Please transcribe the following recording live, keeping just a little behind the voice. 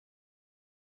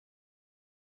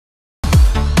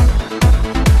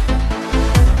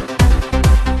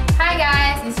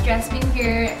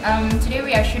here. Today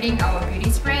we are shooting our beauty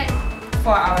spread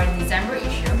for our December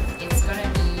issue. It's gonna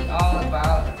be all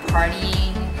about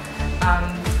partying.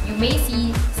 You may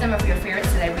see some of your favorite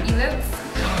celebrity looks,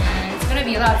 and it's gonna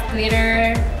be a lot of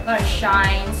glitter, a lot of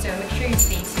shine, so make sure you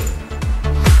stay tuned.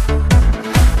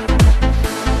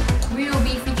 We will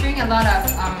be featuring a lot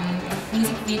of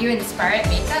music video inspired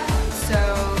makeup, so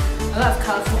a lot of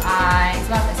colorful eyes,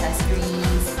 a lot of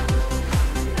accessories,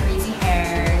 crazy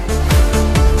hair.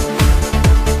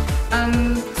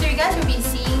 So you guys will be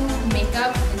seeing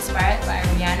makeup inspired by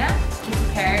Rihanna, Katy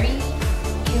Perry,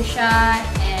 Kesha,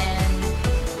 and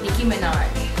Nicki Minaj.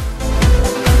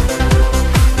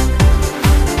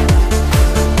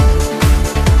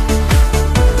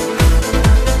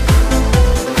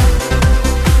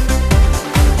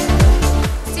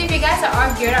 So if you guys are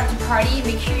all geared up to party,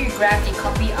 make sure you grab a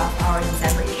copy of our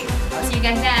December issue. I'll see you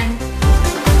guys then.